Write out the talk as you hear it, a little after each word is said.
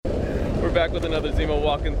We're back with another Zemo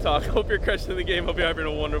Walk and Talk. Hope you're crushing the game. Hope you're having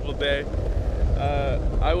a wonderful day.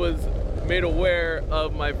 I was made aware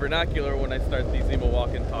of my vernacular when I start these Zemo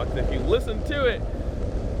Walk and Talks. If you listen to it,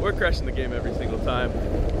 we're crushing the game every single time.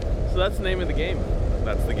 So that's the name of the game.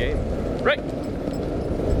 That's the game. Right.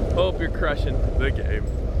 Hope you're crushing the game.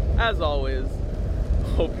 As always,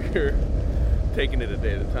 hope you're taking it a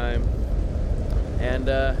day at a time. And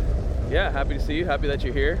yeah, happy to see you. Happy that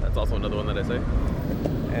you're here. That's also another one that I say.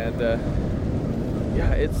 And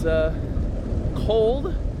yeah, it's cold,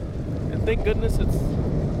 and thank goodness it's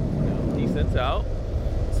decent out.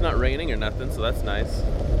 It's not raining or nothing, so that's nice.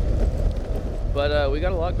 But we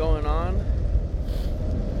got a lot going on,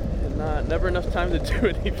 and never enough time to do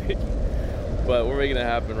anything. But we're making it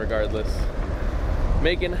happen regardless.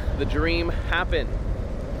 Making the dream happen,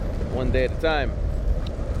 one day at a time.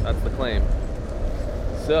 That's the claim.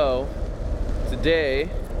 So today,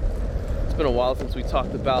 it's been a while since we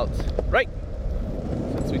talked about,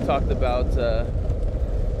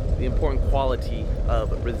 the important quality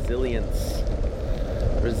of resilience.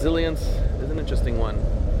 Resilience is an interesting one.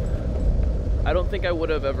 I don't think I would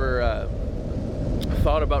have ever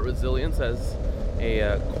thought about resilience as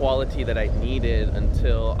a quality that I needed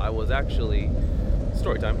until I was actually,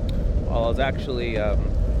 story time, while I was actually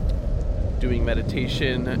doing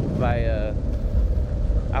meditation via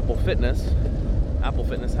Apple Fitness. Apple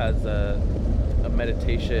Fitness has a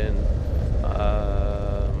meditation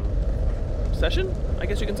session, I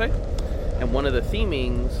guess you can say. And one of the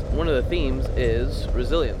themes is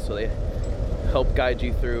resilience. So they help guide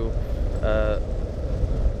you through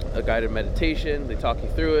a guided meditation. They talk you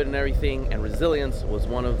through it and everything. And resilience was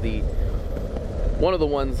one of the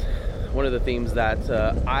themes that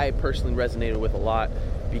I personally resonated with a lot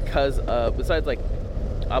because besides, like,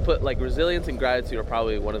 I'll put like resilience and gratitude are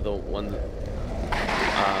probably one of the ones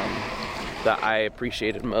that I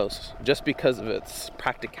appreciated most, just because of its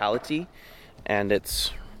practicality and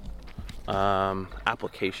its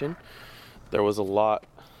application. There was a lot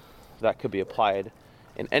that could be applied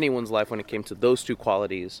in anyone's life when it came to those two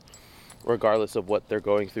qualities, regardless of what they're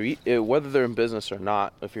going through, whether they're in business or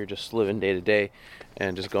not. If you're just living day to day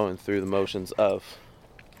and just going through the motions of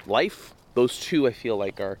life, those two I feel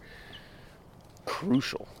like are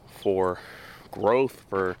crucial for growth,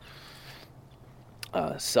 for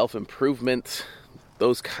self-improvement,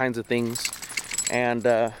 those kinds of things. And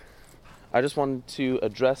I just wanted to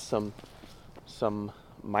address some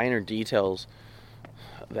minor details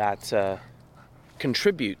that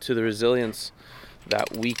contribute to the resilience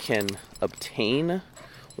that we can obtain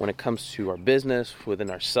when it comes to our business, within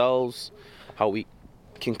ourselves, how we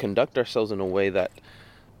can conduct ourselves in a way that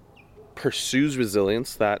pursues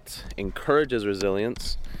resilience, that encourages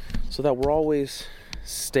resilience, so that we're always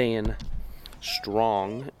staying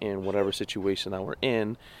strong in whatever situation that we're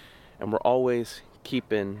in, and we're always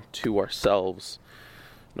keeping to ourselves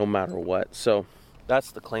no matter what. So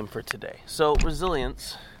that's the claim for today. So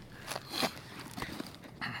resilience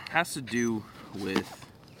has to do with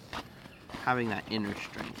having that inner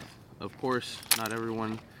strength. Of course, not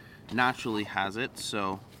everyone naturally has it,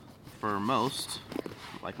 so for most,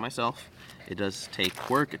 like myself, it does take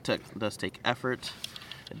work, it does take effort,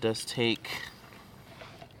 it does take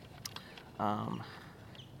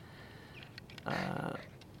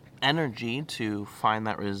energy to find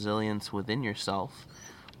that resilience within yourself.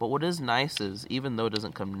 But what is nice is, even though it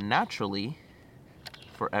doesn't come naturally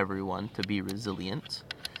for everyone to be resilient,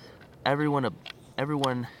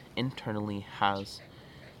 everyone internally has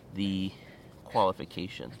the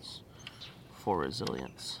qualifications for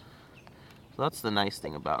resilience. So that's the nice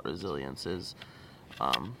thing about resilience is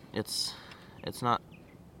it's not,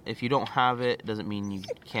 if you don't have it, it doesn't mean you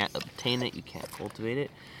can't obtain it, you can't cultivate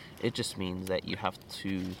it. It just means that you have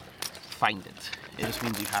to find it. It just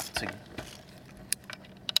means you have to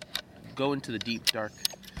go into the deep, dark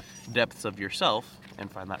depths of yourself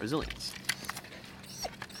and find that resilience.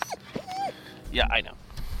 Yeah, I know.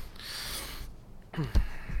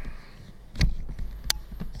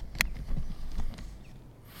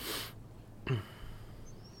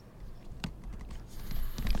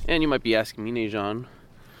 And you might be asking me, Nejan,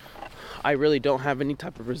 I really don't have any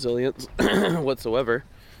type of resilience whatsoever.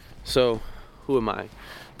 So who am I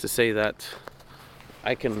to say that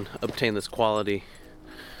I can obtain this quality?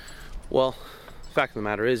 Well, the fact of the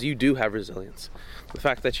matter is you do have resilience. The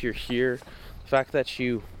fact that you're here, the fact that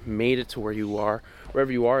you made it to where you are,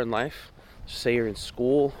 wherever you are in life, say you're in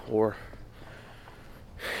school, or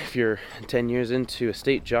if you're 10 years into a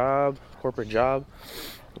state job, corporate job,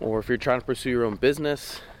 or if you're trying to pursue your own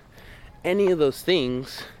business, any of those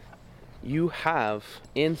things, you have,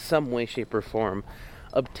 in some way, shape, or form,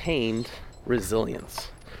 obtained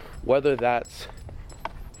resilience. Whether that's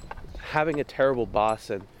having a terrible boss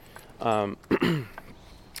and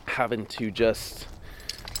having to just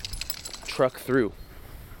truck through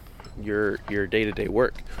your day-to-day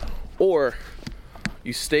work, or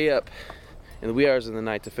you stay up in the wee hours of the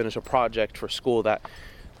night to finish a project for school that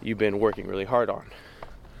you've been working really hard on,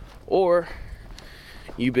 or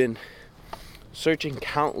you've been searching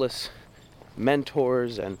countless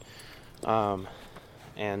mentors and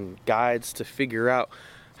guides to figure out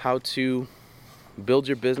how to build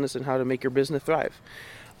your business and how to make your business thrive.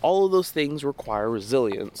 All of those things require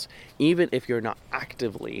resilience, even if you're not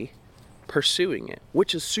actively pursuing it,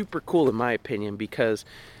 which is super cool in my opinion, because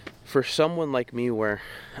for someone like me where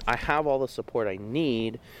I have all the support I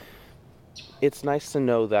need, it's nice to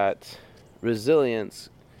know that resilience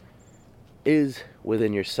is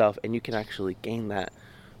within yourself and you can actually gain that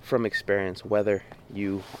from experience, whether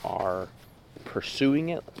you are pursuing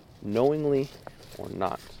it knowingly or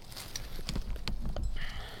not.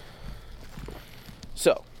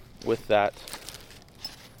 So with that,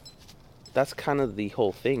 that's kind of the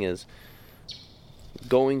whole thing, is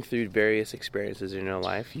going through various experiences in your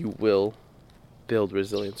life, you will build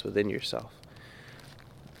resilience within yourself.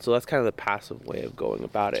 So that's kind of the passive way of going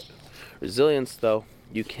about it. Resilience, though,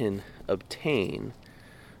 you can obtain,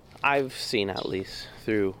 I've seen at least,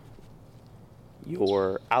 through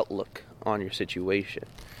your outlook on your situation.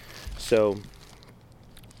 So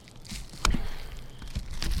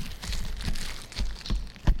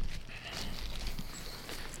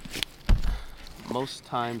most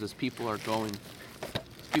times as people are going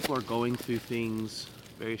through things,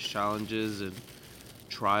 various challenges and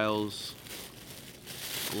trials,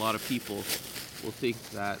 a lot of people will think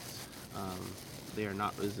that they are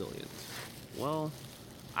not resilient. Well,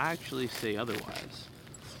 I actually say otherwise.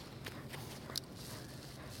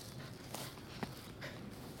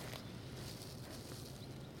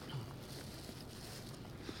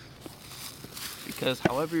 Because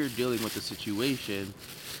however you're dealing with the situation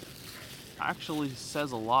actually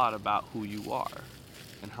says a lot about who you are,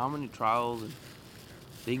 and how many trials and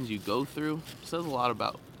things you go through says a lot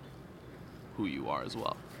about who you are as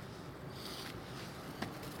well.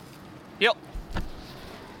 Yep.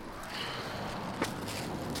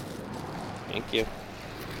 Thank you.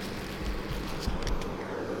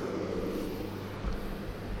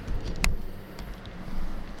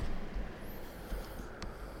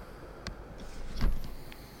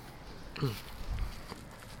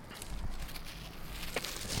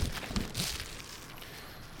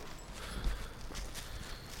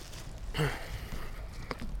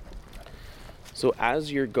 So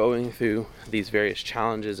as you're going through these various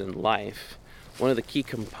challenges in life, one of the key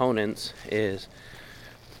components is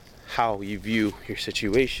how you view your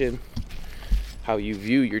situation, how you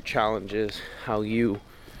view your challenges, how you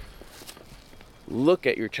look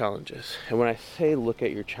at your challenges. And when I say look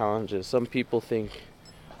at your challenges, some people think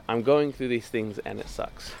I'm going through these things and it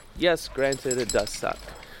sucks. Yes, granted, it does suck,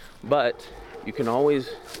 but you can always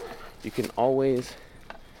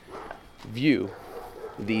view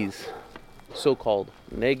these so-called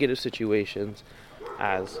negative situations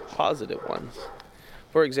as positive ones.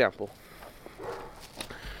 For example,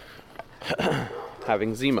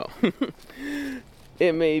 having ZMO.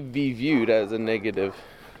 It may be viewed as a negative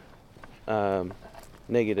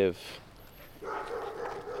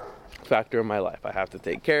factor in my life. I have to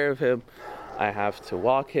take care of him, I have to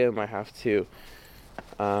walk him, I have to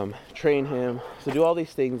train him, to do all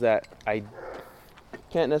these things that I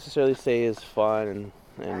can't necessarily say is fun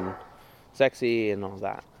and sexy and all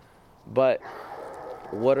that. But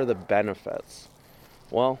what are the benefits?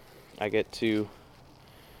 Well, I get to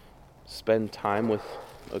spend time with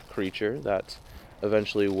a creature that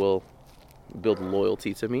eventually will build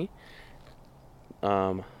loyalty to me.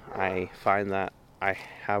 I find that I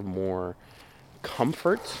have more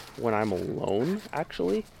comfort when I'm alone,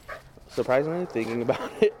 actually, surprisingly, thinking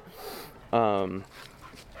about it.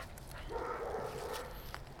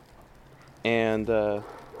 And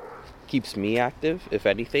keeps me active, if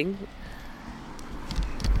anything.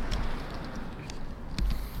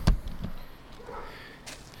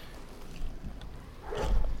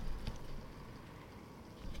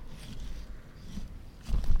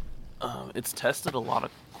 It's tested a lot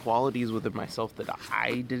of qualities within myself that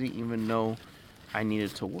I didn't even know I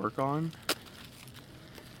needed to work on,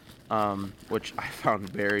 which I found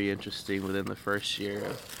very interesting within the first year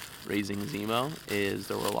of raising Zemo. Is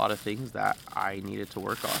there were a lot of things that I needed to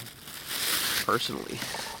work on personally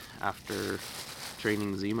after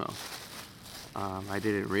training Zemo. I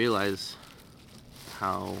didn't realize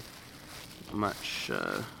how much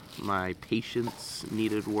my patience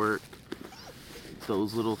needed work.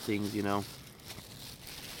 Those little things,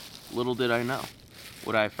 little did I know.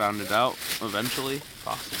 Would I have found it out eventually?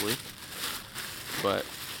 Possibly. But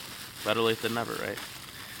better late than never, right?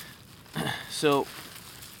 So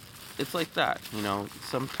it's like that,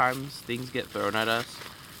 sometimes things get thrown at us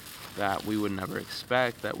that we would never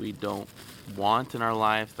expect, that we don't want in our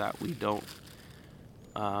life, that we don't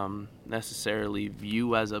necessarily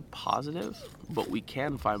view as a positive, but we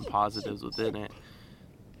can find positives within it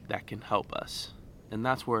that can help us. And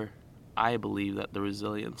that's where I believe that the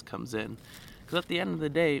resilience comes in. Because at the end of the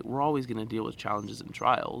day, we're always going to deal with challenges and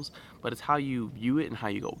trials, but it's how you view it and how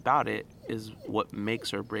you go about it is what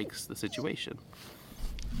makes or breaks the situation.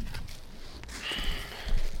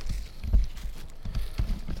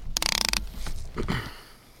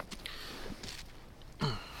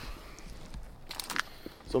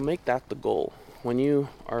 So make that the goal. When you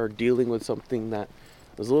are dealing with something that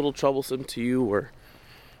is a little troublesome to you or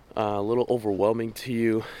a little overwhelming to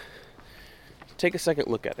you, take a second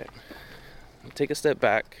look at it. Take a step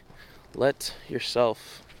back. Let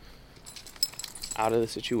yourself out of the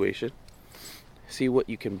situation. See what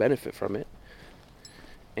you can benefit from it.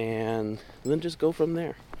 And then just go from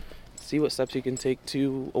there. See what steps you can take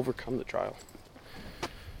to overcome the trial.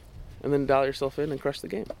 And then dial yourself in and crush the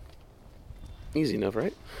game. Easy enough,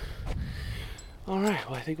 right? Alright,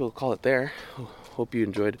 well, I think we'll call it there. Hope you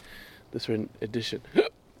enjoyed this edition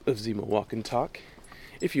of Zemo Walk and Talk.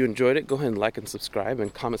 If you enjoyed it, go ahead and like and subscribe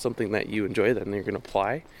and comment something that you enjoy that you're going to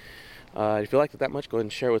apply. If you liked it that much, go ahead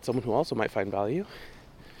and share it with someone who also might find value.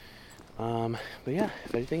 But yeah,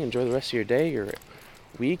 if anything, enjoy the rest of your day, your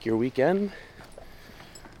week, your weekend.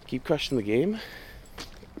 Keep crushing the game.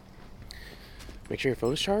 Make sure your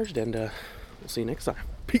phone's charged, and we'll see you next time.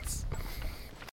 Peace.